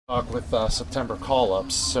With September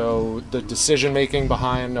call-ups, so the decision-making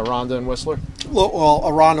behind Aranda and Whistler? Well,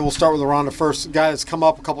 Aranda, we'll start with Aranda first. Guy that's come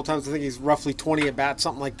up a couple times. I think he's roughly 20 at bat,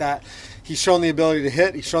 something like that. He's shown the ability to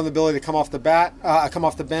hit. He's shown the ability to come off the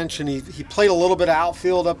bench, and he played a little bit of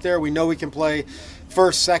outfield up there. We know he can play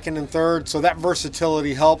first, second, and third, so that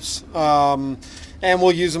versatility helps. And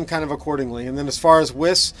we'll use him kind of accordingly. And then as far as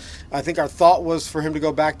Wiss, I think our thought was for him to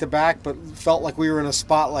go back-to-back, but felt like we were in a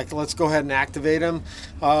spot like, let's go ahead and activate him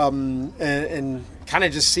and kind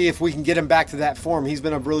of just see if we can get him back to that form. He's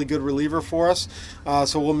been a really good reliever for us,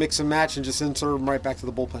 so we'll mix and match and just insert him right back to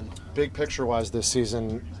the bullpen. Big picture-wise this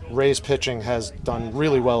season, Rays pitching has done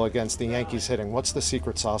really well against the Yankees hitting. What's the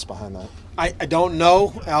secret sauce behind that? I don't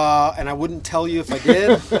know, and I wouldn't tell you if I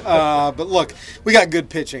did. But look, we got good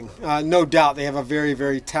pitching. No doubt they have a very,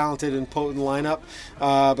 very talented and potent lineup.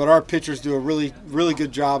 But our pitchers do a really, really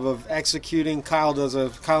good job of executing. Kyle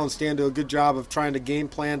and Stan do a good job of trying to game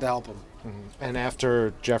plan to help them. Mm-hmm. And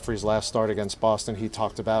after Jeffrey's last start against Boston, he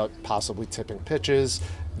talked about possibly tipping pitches.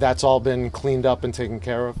 That's all been cleaned up and taken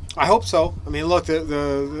care of? I hope so. I mean, look,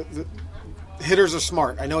 the hitters are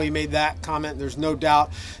smart. I know he made that comment. There's no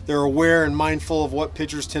doubt they're aware and mindful of what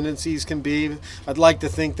pitchers' tendencies can be. I'd like to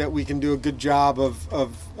think that we can do a good job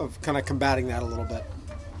of kind of combating that a little bit.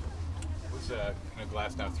 Was kind of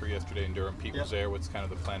Glass now 3 yesterday in Durham. Pete was there. What's kind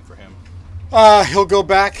of the plan for him? He'll go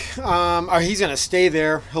back. He's going to stay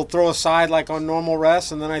there. He'll throw aside like on normal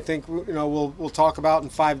rest, and then I think we'll talk about in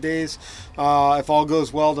 5 days if all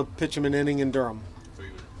goes well to pitch him an inning in Durham. So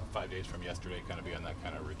you would 5 days from yesterday, kind of be on that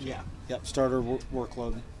kind of routine. Yeah. Yep. Starter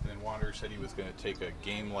workload. And then Wander said he was going to take a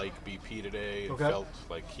game like BP today. It okay. Felt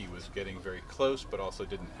like he was getting very close, but also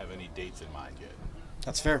didn't have any dates in mind yet.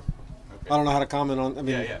 That's fair. Okay. I don't know how to comment on. I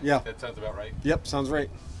mean, yeah. That sounds about right. Yep. Sounds right.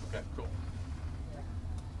 Okay. Cool.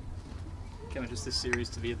 Kind of just this series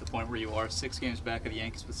to be at the point where you are 6 games back of the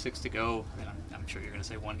Yankees with 6 to go. And I'm sure you're going to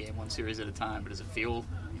say 1 game, 1 series at a time, but does it feel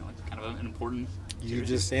like kind of an important You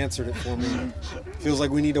just answered it for me. Feels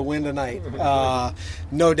like we need to win tonight.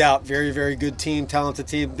 No doubt. Very, very good team, talented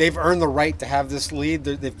team. They've earned the right to have this lead.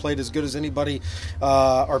 They've played as good as anybody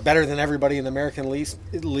or better than everybody in the American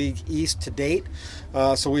League East to date.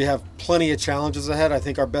 So we have plenty of challenges ahead. I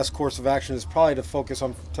think our best course of action is probably to focus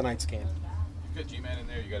on tonight's game. You got G-Man in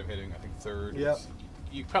there. You got him hitting, I think, third. Yep.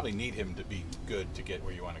 You probably need him to be good to get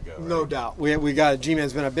where you want to go. Right? No doubt. We got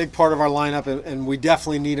G-Man's been a big part of our lineup, and we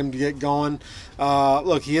definitely need him to get going.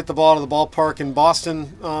 Look, he hit the ball to the ballpark in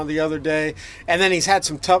Boston the other day, and then we've had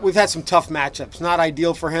some tough matchups. Not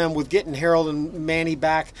ideal for him with getting Harold and Manny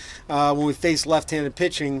back when we face left-handed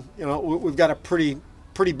pitching. We've got a pretty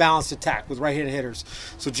balanced attack with right-handed hitters.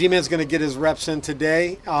 So G-Man's going to get his reps in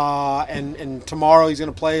today, and tomorrow he's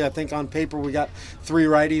going to play. I think on paper we got 3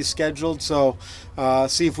 righties scheduled, so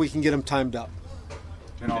see if we can get him timed up.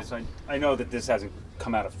 And also, I know that this hasn't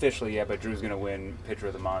come out officially yet, but Drew's going to win Pitcher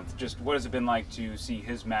of the Month. Just what has it been like to see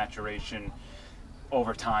his maturation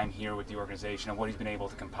over time here with the organization and what he's been able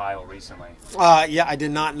to compile recently? Yeah, I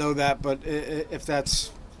did not know that, but if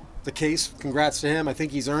that's the case, congrats to him. I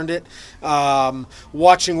think he's earned it.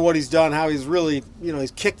 Watching what he's done, how he's really,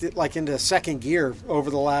 he's kicked it like into second gear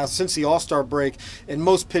since the All-Star break. And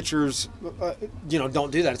most pitchers,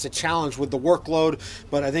 don't do that. It's a challenge with the workload,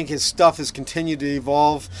 but I think his stuff has continued to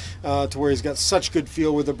evolve to where he's got such good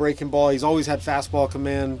feel with the breaking ball. He's always had fastball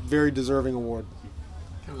command. Very deserving award.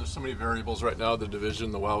 There's so many variables right now, the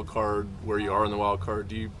division, the wild card, where you are in the wild card.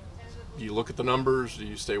 Do you look at the numbers? Do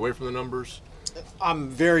you stay away from the numbers? I'm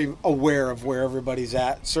very aware of where everybody's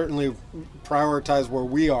at. Certainly prioritize where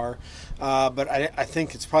we are, but I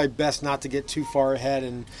think it's probably best not to get too far ahead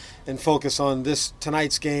and focus on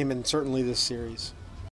tonight's game and certainly this series.